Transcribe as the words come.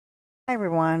Hi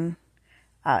everyone,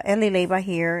 Ellie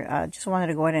here. Just wanted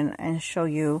to go ahead and show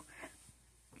you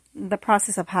the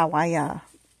process of how I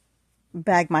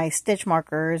bag my stitch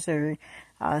markers or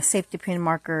safety pin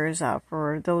markers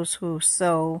for those who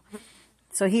sew.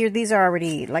 So here, these are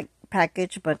already like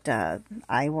packaged, but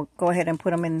I will go ahead and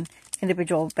put them in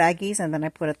individual baggies, and then I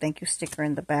put a thank you sticker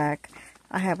in the back.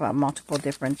 I have multiple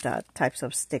different types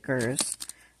of stickers.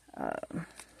 Here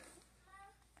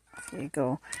you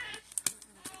go.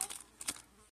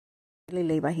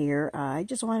 Labor here. I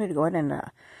just wanted to go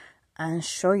ahead and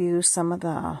show you some of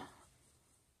the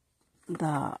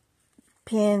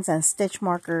pins and stitch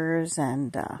markers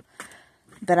and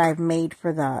that I've made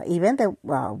for the event that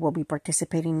we'll be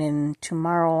participating in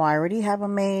tomorrow. I already have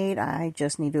them made. I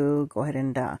just need to go ahead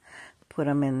and put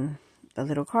them in the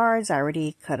little cards. I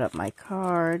already cut up my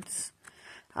cards.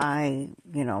 I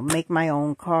make my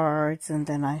own cards, and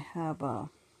then I have a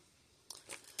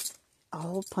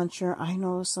hole puncher. I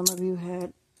know some of you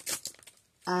had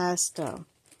asked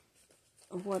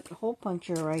what hole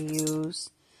puncher I use.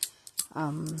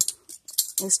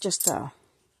 It's just a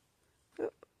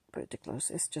put it close.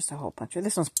 It's just a hole puncher.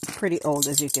 This one's pretty old,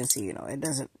 as you can see. It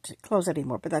doesn't close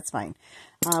anymore, but that's fine.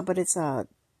 But it's from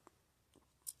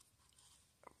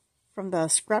the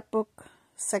scrapbook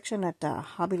section at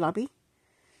Hobby Lobby.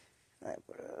 There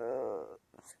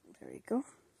you go.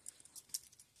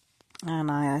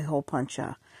 And I hole punch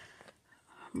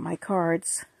my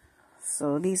cards.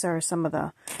 So these are some of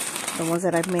the ones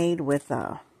that I've made with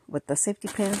the safety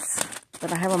pins.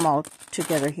 But I have them all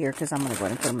together here because I'm going to go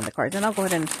ahead and put them in the cards. And I'll go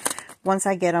ahead and, once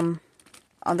I get them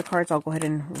on the cards, I'll go ahead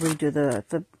and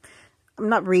redo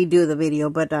not redo the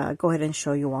video, but go ahead and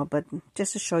show you all. But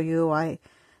just to show you, I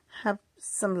have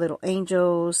some little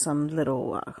angels, some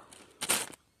little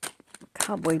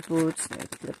cowboy boots. Let me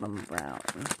flip them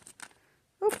around.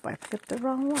 Oop, I flipped the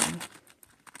wrong one.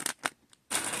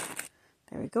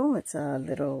 There we go. It's a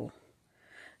little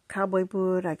cowboy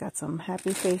boot. I got some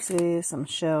happy faces, some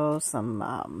shells,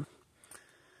 some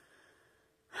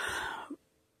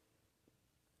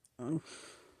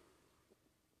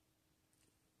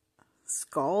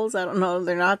skulls. I don't know.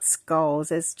 They're not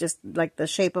skulls. It's just like the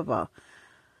shape of a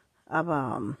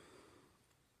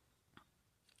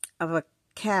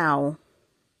cow.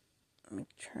 Let me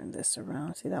turn this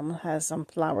around. See, that one has some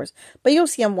flowers. But you'll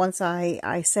see them once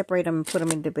I separate them and put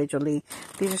them individually.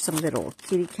 These are some little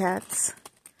kitty cats.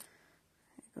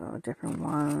 There you go, different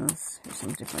ones. Here's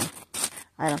some different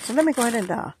items. So let me go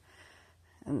ahead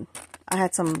and I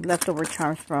had some leftover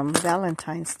charms from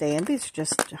Valentine's Day. And these are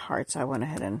just hearts. I went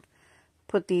ahead and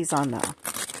put these on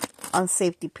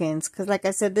safety pins. Because like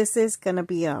I said, this is going to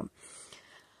be a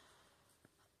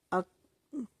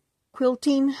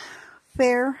quilting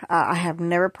fair. I have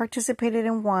never participated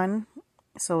in one,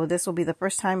 so this will be the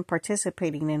first time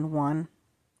participating in one.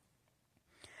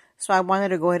 So I wanted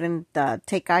to go ahead and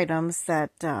take items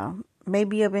that may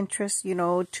be of interest,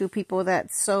 to people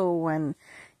that sew and,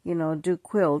 do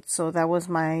quilts. So that was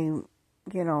my,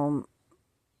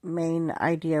 main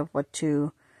idea of what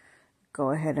to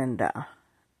go ahead and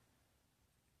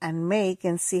make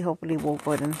and see. Hopefully we'll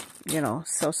go ahead and,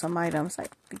 sew some items.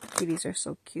 Like, the kitties are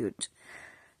so cute.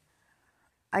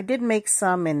 I did make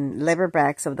some in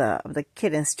leatherbacks of the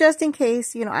kittens, just in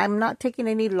case. I'm not taking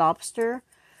any lobster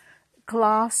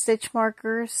claw stitch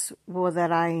markers, well,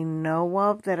 that I know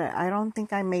of. That I don't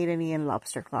think I made any in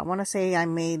lobster claw. I want to say I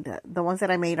made, the ones that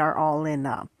I made are all in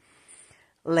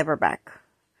leatherback.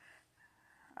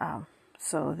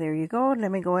 So there you go.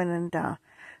 Let me go ahead and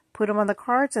put them on the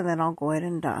cards, and then I'll go ahead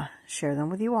and share them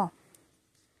with you all.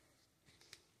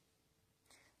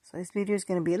 So this video is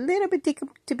going to be a little bit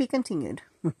to be continued.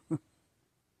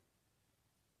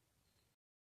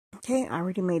 Okay, I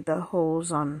already made the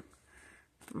holes on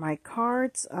my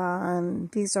cards.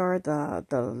 These are the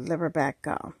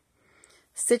leatherback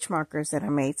stitch markers that I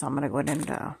made. So I'm going to go ahead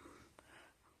and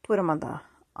put them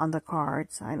on the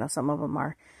cards. I know some of them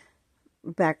are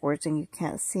backwards and you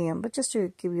can't see them, but just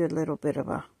to give you a little bit of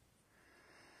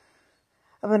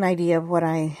an idea of what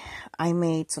I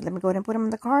made. So let me go ahead and put them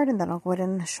in the card, and then I'll go ahead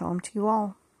and show them to you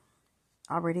all.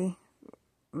 Already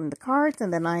in the cards,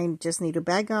 and then I just need to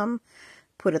bag them,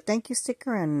 put a thank you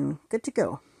sticker, and good to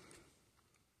go.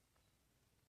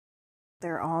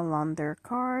 They're all on their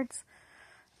cards.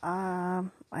 I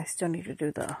still need to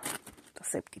do the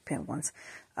safety pin ones.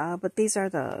 But these are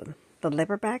the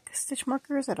leatherback stitch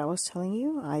markers that I was telling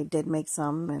you. I did make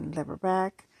some in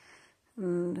leatherback.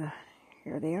 And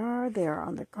here they are. They are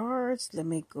on the cards. Let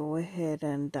me go ahead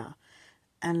and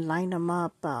line them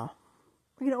up, or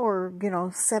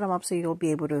set them up so you'll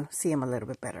be able to see them a little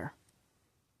bit better.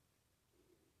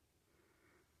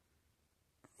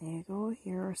 There you go.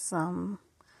 Here are some.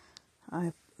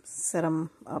 I set them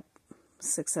up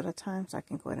 6 at a time, so I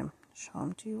can go ahead and show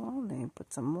them to you all. Let me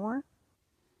put some more.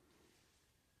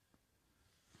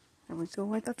 There we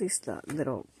go. I thought these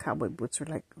little cowboy boots are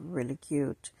like really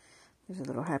cute. There's a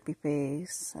little happy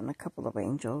face and a couple of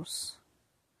angels.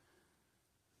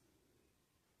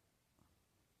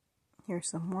 Here's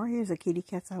some more. Here's the kitty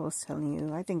cats I was telling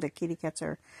you. I think the kitty cats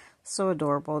are so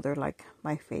adorable. They're like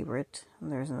my favorite.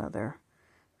 And there's another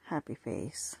happy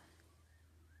face.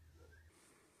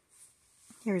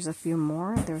 Here's a few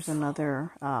more. There's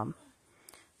another,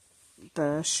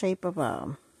 the shape of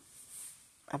a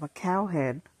cow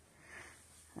head.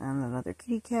 And another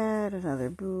kitty cat, another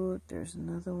boot. There's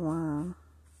another one.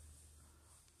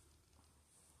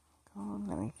 Oh,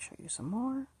 let me show you some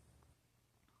more.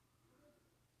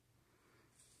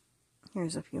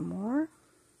 Here's a few more.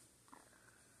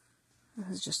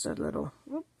 This is just a little,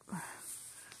 whoop.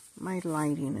 My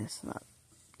lighting is not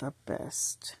the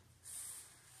best.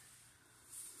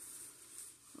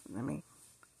 Let me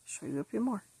show you a few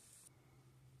more.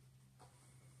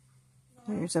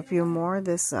 Here's a few more.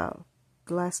 This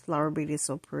glass flower bead is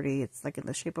so pretty. It's like in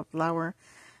the shape of a flower,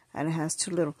 and it has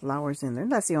 2 little flowers in there.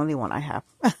 That's the only one I have.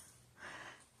 There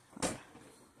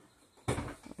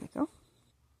you go.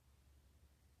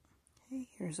 Okay,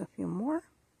 here's a few more.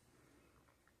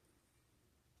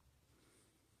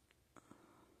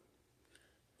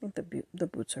 I think the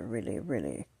boots are really,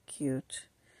 really cute.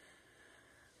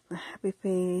 The happy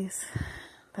face.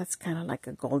 That's kind of like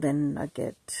a golden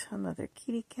nugget. Another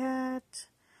kitty cat,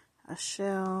 a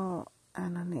shell,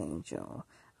 and an angel.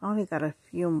 I only got a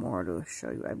few more to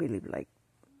show you. I believe like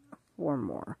 4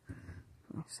 more.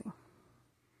 Let me see.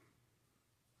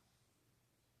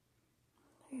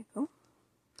 There you go.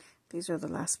 These are the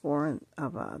last 4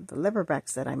 of the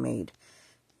leatherbacks that I made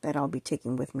that I'll be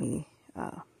taking with me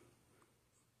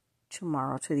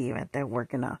tomorrow to the event that we're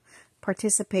going to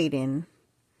participate in.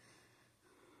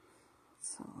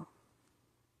 So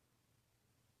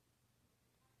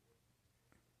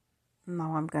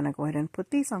now I'm going to go ahead and put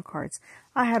these on cards.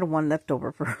 I had one left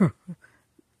over for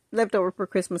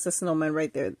Christmas, a snowman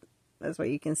right there. That's why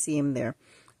you can see him there.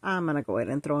 I'm going to go ahead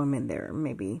and throw him in there.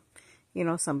 Maybe, you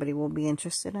know, somebody will be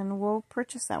interested and will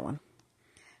purchase that one.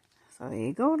 So there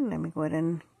you go. Let me go ahead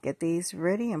and get these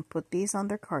ready and put these on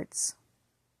their cards.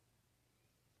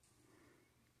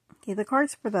 Okay, the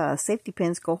cards for the safety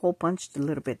pins go hole punched a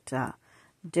little bit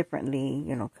differently,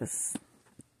 you know, because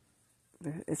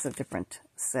it's a different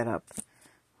setup.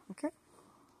 Okay,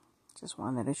 just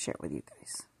wanted to share with you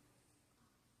guys.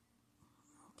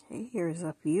 Okay, here's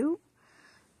a few.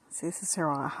 So this is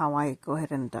how I go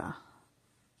ahead and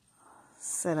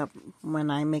set up when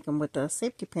I make them with the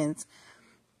safety pins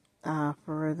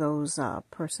for those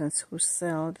persons who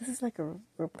sell. This is like a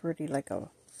real pretty, like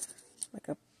a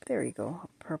there you go,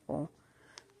 a purple.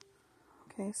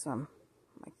 Okay, so I'm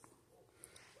like,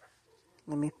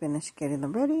 let me finish getting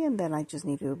them ready, and then I just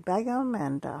need to bag them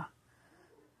and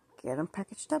get them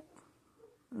packaged up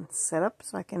and set up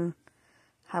so I can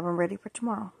have them ready for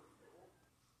tomorrow.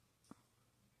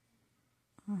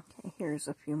 Okay, here's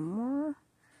a few more.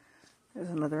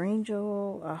 There's another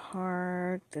angel, a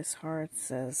heart. This heart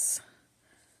says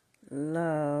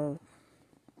love.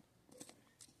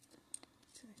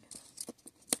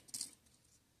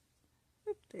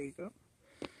 There you go.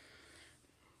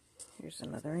 Here's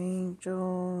another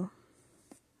angel,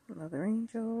 another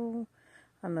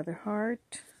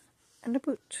heart, and a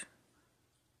boot.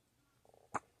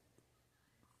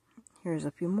 Here's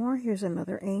a few more. Here's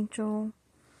another angel,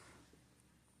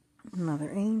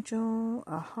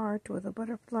 a heart with a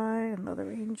butterfly,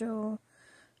 another angel,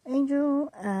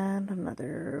 and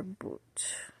another boot.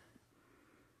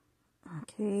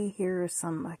 Okay, here are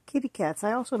some kitty cats.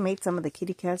 I also made some of the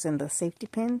kitty cats in the safety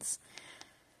pins.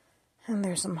 And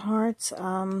there's some hearts.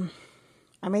 I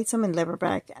made some in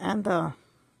leatherback and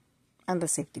the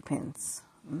safety pins.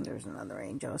 And there's another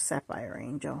angel, sapphire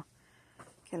angel.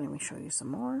 Okay, let me show you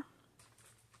some more.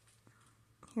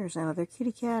 Here's another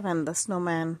kitty cat and the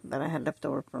snowman that I had left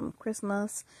over from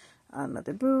Christmas.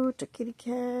 Another boot, a kitty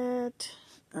cat,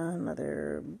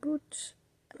 another boot,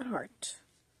 and a heart.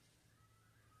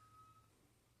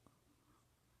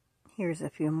 Here's a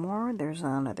few more. There's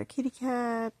another kitty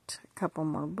cat, a couple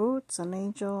more boots, an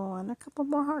angel, and a couple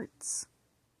more hearts.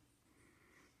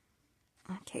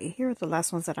 Okay, here are the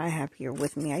last ones that I have here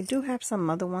with me. I do have some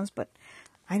other ones, but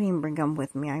I didn't bring them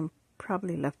with me. I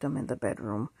probably left them in the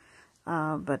bedroom.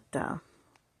 But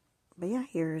yeah,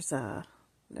 here's that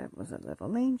was a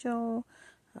little angel,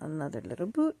 another little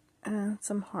boot, and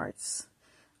some hearts.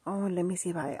 Oh, let me see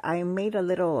if I made a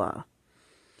little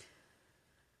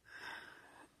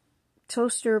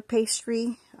toaster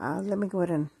pastry. Let me go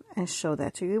ahead and show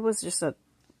that to you. It was just a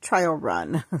trial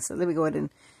run. So let me go ahead and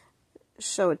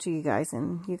show it to you guys,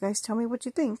 and you guys tell me what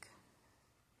you think.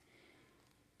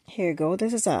 Here you go.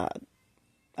 This is a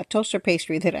toaster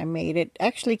pastry that I made. It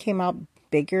actually came out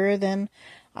bigger than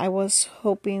I was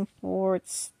hoping for.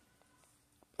 It's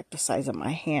like the size of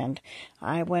my hand.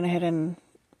 I went ahead and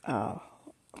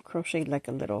crocheted like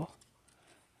a little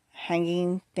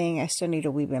hanging thing. I still need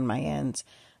to weave in my ends.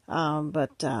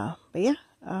 But yeah,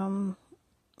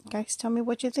 guys, tell me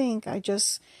what you think. I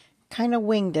just kind of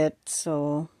winged it.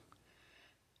 So,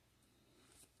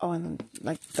 oh, and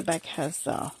like the back has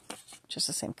just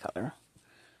the same color.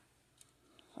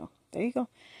 So there you go.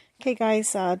 Okay,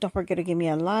 guys, don't forget to give me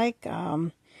a like.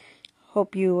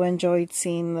 Hope you enjoyed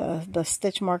seeing the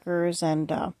stitch markers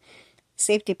and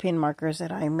safety pin markers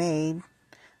that I made.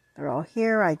 They're all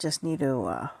here. I just need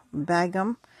to bag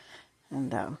them.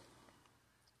 And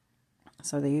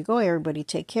so there you go. Everybody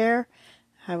take care.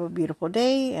 Have a beautiful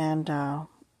day. And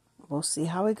we'll see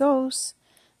how it goes.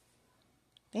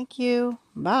 Thank you.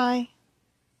 Bye.